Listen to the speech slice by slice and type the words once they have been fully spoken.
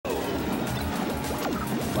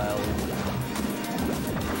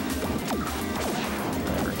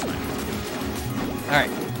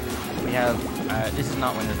This is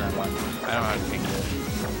not winners round 1. I don't know how to change it.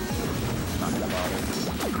 Not gonna bother.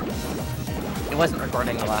 It wasn't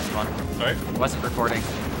recording the last one. Sorry? It wasn't recording.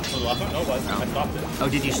 Oh, the last one? No, it was. No. I stopped it. Oh,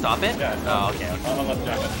 did you stop it? Yeah. Oh, okay. Unless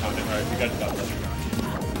Jack has found it. Alright, you guys stopped it.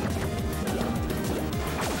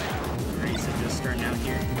 Alright, so just starting out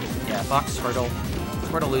here. Yeah, Fox, Squirtle.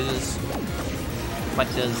 Squirtle loses. But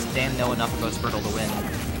does Dan know enough about Squirtle to win?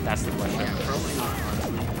 That's the question. Yeah, probably not,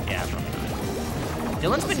 honestly. Yeah, probably not.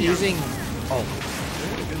 Dylan's been using... Oh.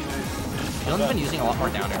 Dylan's been using a lot more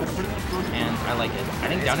downers. And I like it. I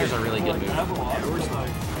think downers are really good move.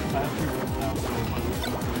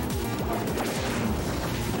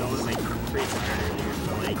 Dylan like pretty tired earlier,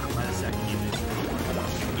 but like by the second game it's pretty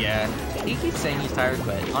good. Yeah, he keeps saying he's tired,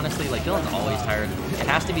 but honestly, like, Dylan's always tired. It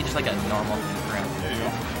has to be just like a normal thing for him. There you go.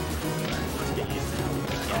 Let's get used to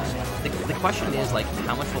it. Yeah. The question is, like,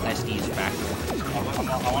 how much will SD's factor?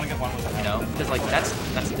 I want to get one with the You know? Because, like, that's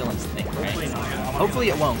Dylan's thing, right? Hopefully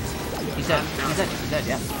it won't. He's dead,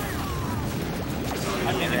 yeah.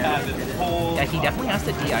 I think it has its whole... Yeah, he definitely has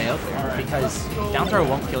to DI out there, because down throw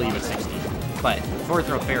won't kill you at 60, but forward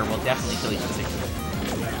throw fair will definitely kill you at 60.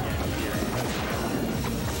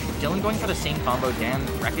 Dylan going for the same combo, Dan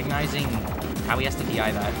recognizing how he has to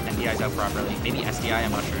DI that, and DI's out properly. Maybe SDI,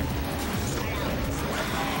 I'm not sure.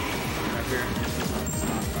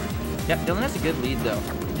 Yep, Dylan has a good lead, though.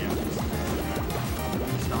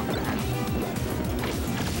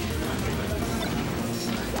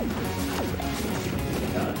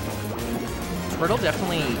 Squirtle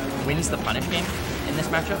definitely wins the punish game in this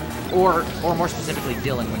matchup, or more specifically,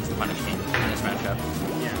 Dylan wins the punish game in this matchup.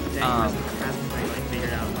 Yeah, Dan hasn't quite like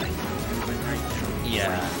figured out like right.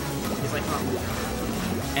 Yeah. He's like not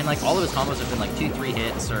moving. And like all of his combos have been like 2-3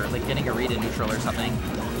 hits or like getting a read in neutral or something.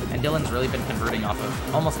 And Dylan's really been converting off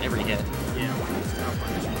of almost every hit. Yeah.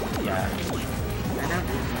 Yeah. I know.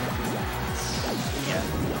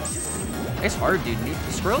 Yeah. It's hard, dude.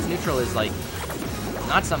 Squirrel's neutral is like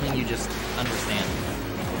not something you just understand.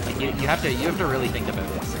 Like you have to really think about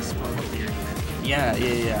it. Yeah.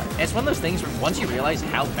 It's one of those things where once you realize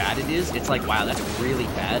how bad it is, it's like, wow, that's really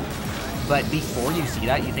bad. But before you see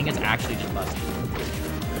that, you think it's actually just busted.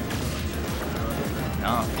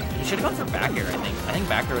 No. He should have gone for back air, I think. I think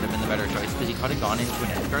back air would have been the better choice because he could have gone into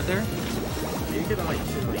an edge guard there. You could have like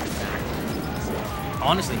should back.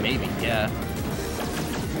 Honestly, maybe, yeah.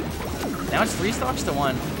 Now it's 3 stocks to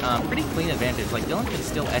 1. Pretty clean advantage. Like Dylan can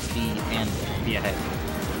still SD and be ahead.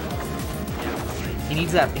 He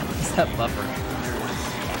needs that buffer.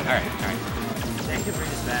 Alright. Dan can bring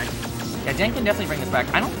this back. Yeah, Dan can definitely bring this back.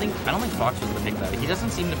 I don't think Fox was the pick though. He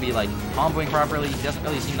doesn't seem to be like comboing properly. He doesn't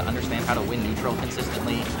really seem to understand how to win neutral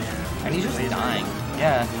consistently. And he's just dying.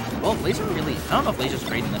 Yeah. Well, Laser really... I don't know if Laser's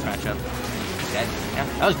great in this matchup. He's dead. Yeah,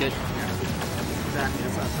 that was good.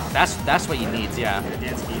 That's what he needs, yeah.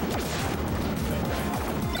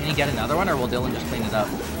 Can he get another one, or will Dylan just clean it up?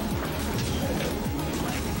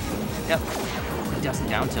 Yep. He doesn't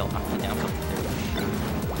down tilt. Down tilt.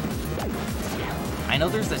 I know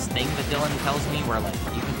there's this thing that Dylan tells me where like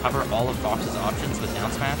you can cover all of Fox's options with down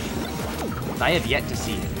smash. I have yet to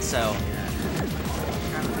see it, so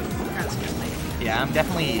yeah, I'm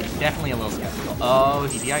definitely a little skeptical. Oh,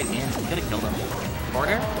 he DI'd in. He could have killed him.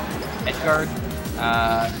 Border, edge guard,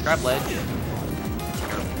 grab ledge.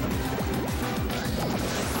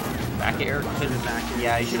 Back air.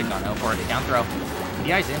 Yeah, he should have gone out for it. Down throw.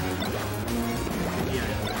 DI's in.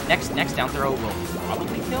 Next down throw will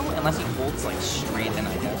probably kill, unless he holds like straight in,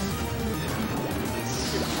 I guess.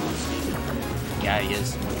 Yeah, he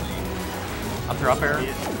is. Up throw up air.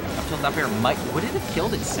 Up tilt up air would it have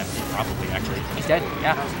killed it 70? Probably, actually. He's dead.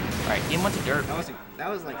 Yeah. Alright, game 1 to dirt. That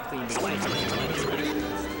was like clean.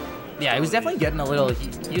 Yeah, he was definitely getting a little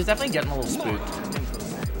he was definitely getting a little spooked.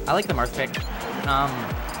 I like the Marth pick.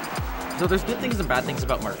 So there's good things and bad things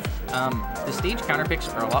about Marth. The stage counter picks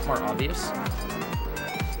are a lot more obvious.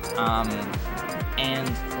 And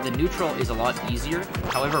the neutral is a lot easier.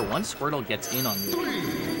 However, once Squirtle gets in on you,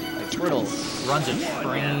 like Squirtle runs a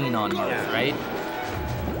train on you, right?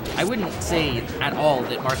 I wouldn't say at all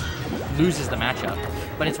that Marth loses the matchup,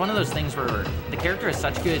 but it's one of those things where the character has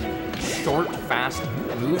such good short, fast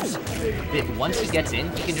moves that once he gets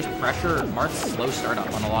in, he can just pressure Marth's slow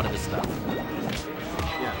startup on a lot of his stuff.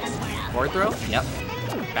 Forward throw? Yep.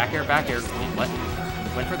 Back air, back air. Wait, what?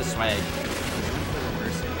 Went for the swag.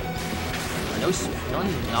 No,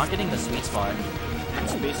 Dylan's not getting the sweet spot.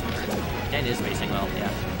 Yeah, it is spacing well,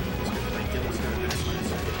 yeah.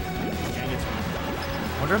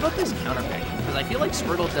 Wonder about this counter pick, because I feel like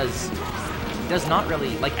Squirtle does not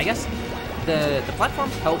really, like, I guess the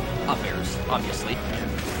platforms help up airs, obviously.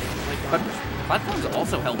 But Platforms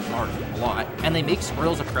also help Marth a lot, and they make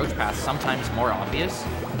Squirtle's approach paths sometimes more obvious.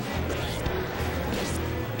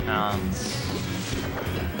 Yeah,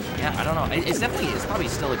 I don't know. It's probably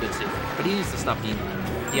still a good suit, but he needs to stop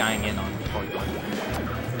DIing in on Falcon.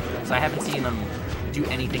 So I haven't seen him do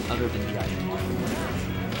anything other than DIing.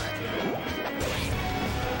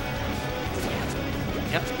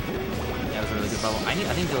 Yep. That was a really good bubble. I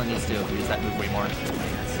think Dylan needs to use that move way more.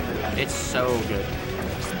 It's so good.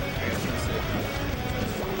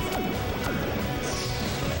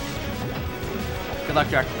 Good luck,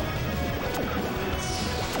 Jack.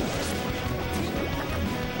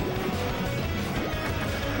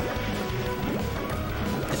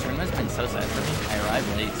 This room has been so sad for me. I arrived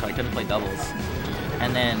late, so I couldn't play doubles.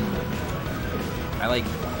 And then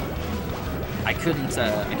I couldn't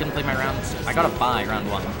play my rounds. I got a bye round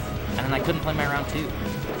 1, and then I couldn't play my round 2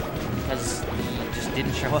 because he just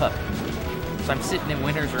didn't show up. So I'm sitting in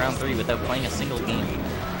winners round 3 without playing a single game.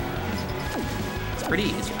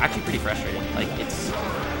 It's actually pretty frustrating. Like,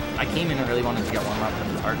 I came in and really wanted to get one up, and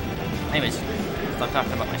it's hard. Anyways, stop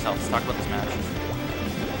talking about myself. Let's talk about this match.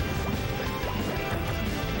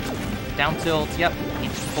 Down tilt, yep. He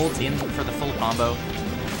holds in for the full combo.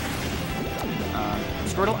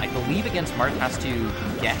 Squirtle, I believe against Marth, has to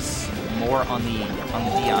guess more on the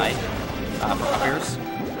DI for up airs,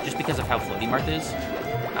 just because of how floaty Marth is.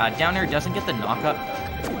 Down air doesn't get the knockup.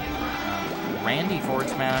 Randy forward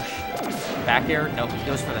smash. Back air, nope, he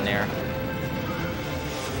goes for the nair.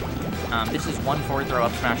 This is one forward throw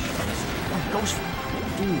up smash from this. Oh, goes for,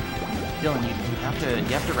 dude. Dylan, you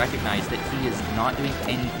have to recognize that he is not doing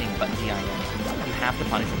anything but DIing. You have to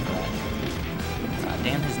punish him for that.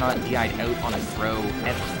 Dan has not DI'd out on a throw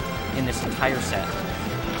ever in this entire set.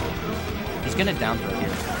 He's gonna down throw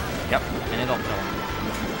here. Yep, and it'll kill him.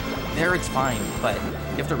 There it's fine, but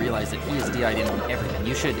you have to realize that he is DI'd in on everything.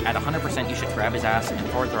 You should, at 100%, you should grab his ass and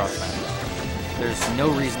forward throw smash. There's no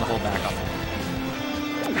reason to hold back on that.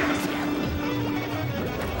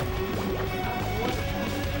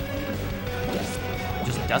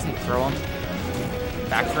 Just doesn't throw him.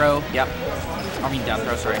 Back throw, yep. I mean down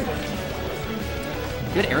throw, sorry.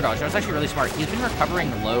 Good air dodge. That was actually really smart. He's been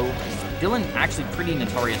recovering low. Dylan actually pretty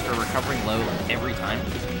notorious for recovering low like every time.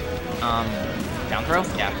 Down throw?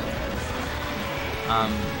 Yeah.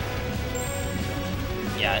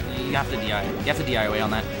 Yeah, you have to DI. You have to DI away on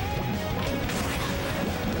that.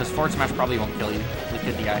 Because forward smash probably won't kill you with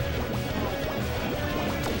good DI.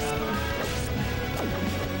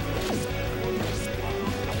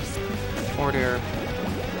 Forward air.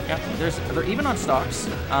 Yeah, they're even on stocks.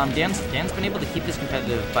 Dan's been able to keep this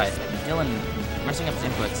competitive, but Dylan messing up his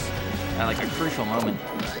inputs at like a crucial moment.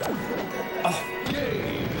 Oh.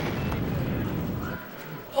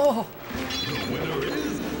 Oh.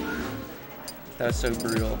 That was so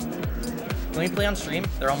brutal. Can we play on stream?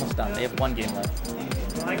 They're almost done. They have one game left.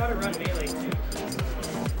 Well, I gotta run Melee too.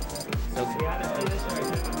 So We had to do this or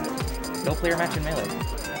go player match in Melee.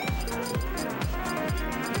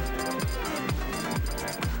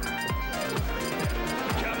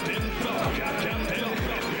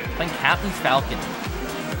 Playing Captain Falcon.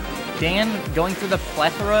 Dan going through the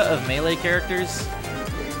plethora of Melee characters.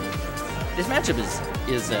 This matchup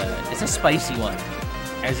is a spicy one.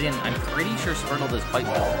 As in, I'm pretty sure Squirtle does quite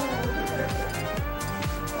well.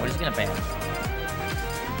 What is he gonna ban?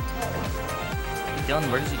 Dylan,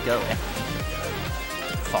 where does he go?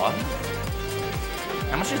 Fog?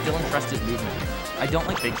 How much does Dylan trust his movement? I don't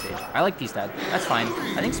like big stage. I like P-Stab. That's fine.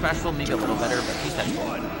 I think Smash will maybe a little better, but P-Stab's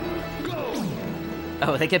fine.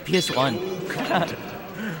 Oh, they get PS1.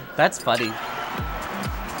 That's funny.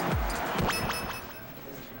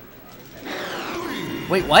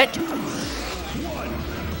 Wait, what?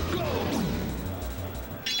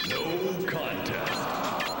 No contest.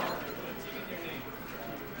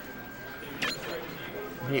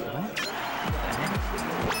 Wait, what?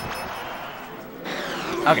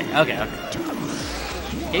 Okay.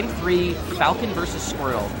 Game 3, Falcon versus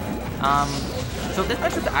Squirtle. So this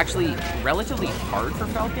match is actually relatively hard for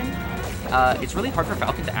Falcon. It's really hard for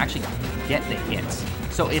Falcon to actually get the hits.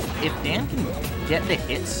 So if Dan can get the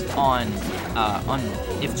hits if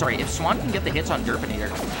Swan can get the hits on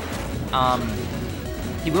Derpinator,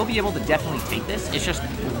 he will be able to definitely take this. It's just,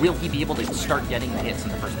 will he be able to start getting the hits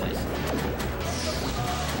in the first place?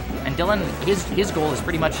 And Dylan, his goal is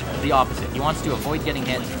pretty much the opposite. He wants to avoid getting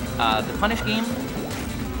hit. The punish game,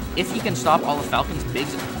 if he can stop all of Falcon's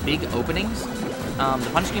big openings, the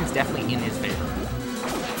punish game is definitely in his favor.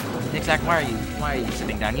 Nick Zach, why are you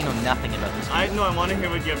sitting down? You know nothing about this game. I want to hear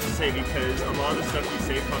what you have to say because a lot of the stuff you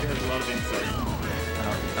say probably has a lot of insight.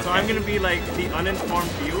 So I'm gonna be like the uninformed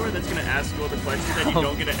viewer that's gonna ask you all the questions that you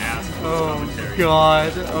don't get to ask in this commentary.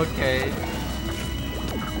 God. Okay.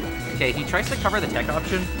 Okay, he tries to cover the tech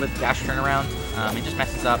option with dash turnaround. It just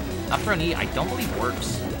messes up. Up throw knee, I don't believe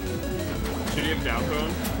works. Should he have down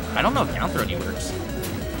thrown? I don't know if down throw knee works.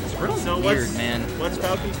 Squirtle's So weird, man. What's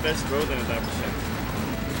Falcon's best throw then at that percent?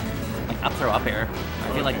 Like up throw up air,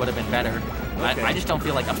 I feel like would have been better. Okay. I just don't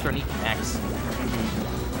feel like up throw knee connects.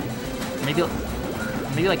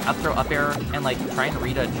 Maybe like up throw up air and like try and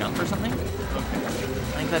read a jump or something. Okay.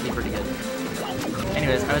 I think that'd be pretty good.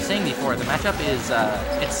 Anyways, I was saying before, the matchup is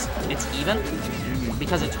it's even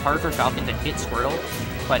because it's hard for Falcon to hit Squirtle,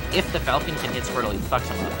 but if the Falcon can hit Squirtle, he fucks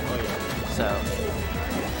him up. Oh yeah. So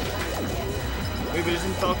wait, but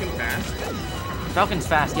isn't Falcon fast? Falcon's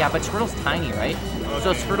fast, yeah, but Squirtle's tiny, right? Okay.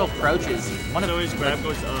 So Squirtle crouches. So his grab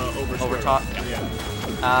goes over Squirtle. top.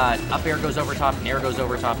 Yeah. Up air goes over top, air goes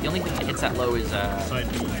over top. The only thing that hits that low is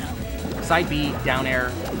side B, down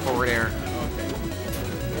air, forward air. Okay.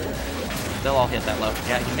 They'll all hit that low.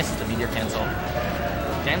 Yeah, he misses the meteor cancel.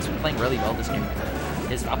 Dan's been playing really well this game.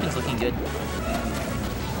 His Falcon's looking good.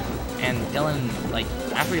 And Dylan, like,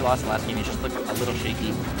 after he lost the last game, he just looked a little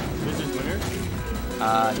shaky. This is winners?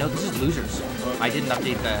 No, this is losers. Okay. I didn't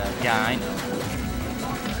update the... Yeah, I know.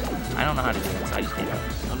 I don't know how to do this. I just gave up.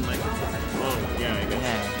 Unlike... Oh, yeah, I guess.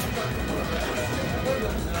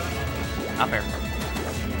 Yeah. Up air.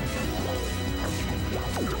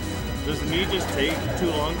 Does the knee just take too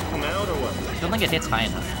long to come out, or what? I don't think it hits high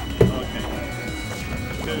enough. Okay.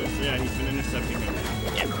 Because, yeah, he's been intercepting him.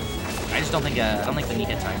 Yeah. I just don't think the knee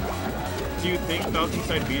hits high enough. Do you think Falcon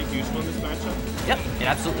side B is useful in this matchup? Yep, it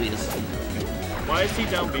absolutely is. Why is he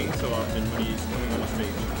down being so often when he's coming on the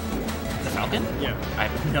stage? The Falcon? Yeah. I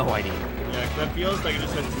have no idea. Yeah, 'cause that feels like it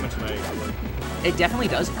just has too much lag. It definitely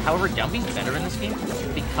does. However, down B's better in this game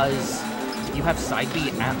because you have side B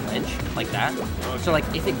at ledge like that. Okay. So like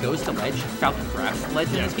if it goes to ledge, Falcon grabs the ledge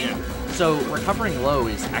in this game. Yeah. So recovering low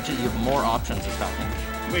is actually you have more options with Falcon.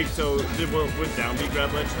 Wait, so would down B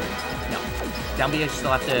grab ledge then? No. Down B you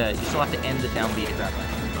still have to end the down B to grab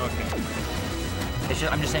ledge. Okay. It's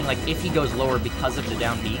just, I'm just saying like if he goes lower because of the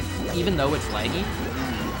down B, even though it's laggy,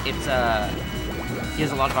 it's he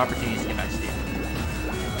has a lot of opportunities to get back to the end.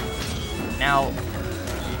 Now,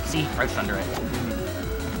 see, he crouched under it.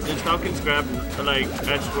 Does Falcon's grab like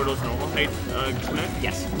at Squirtle's normal height connect?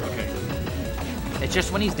 Yes. Okay. It's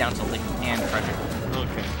just when he's down tilting and crouching.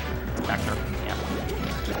 Okay. Back here. Yeah.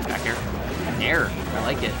 Back here. Air. I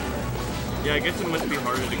like it. Yeah, I guess it must be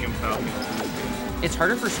harder to get Falcon. It's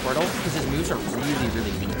harder for Squirtle because his moves are really,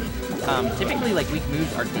 really weak. Typically, like, weak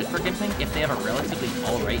moves are good for gimping if they have a relatively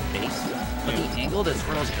alright base. But the angle that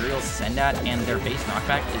Squirtle's aerials send at and their base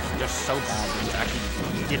knockback is just so bad that it's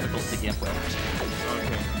actually difficult to gimp with.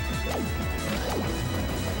 Okay.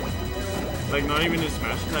 Like, not even his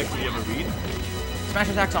smash attack, do you have a read? Smash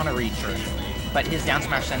attack's on a read, sure. But his down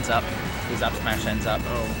smash sends up, his up smash sends up.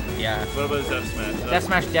 Oh. Yeah. What about his F smash? That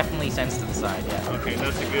smash definitely sends to the side, yeah. Okay,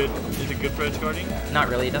 that's a good, is it good for edge guarding? Not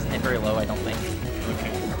really, it doesn't hit very low, I don't think.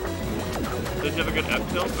 Okay. Does he have a good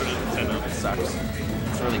F tilt, or does it send up? It sucks.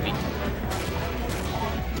 It's really weak.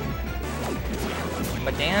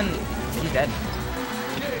 But Dan, he's dead.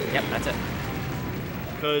 Yep, that's it.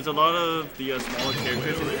 Because a lot of the smaller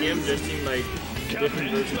characters in the game just seem like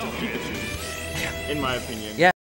different versions of Pikachu, in my opinion. Yeah.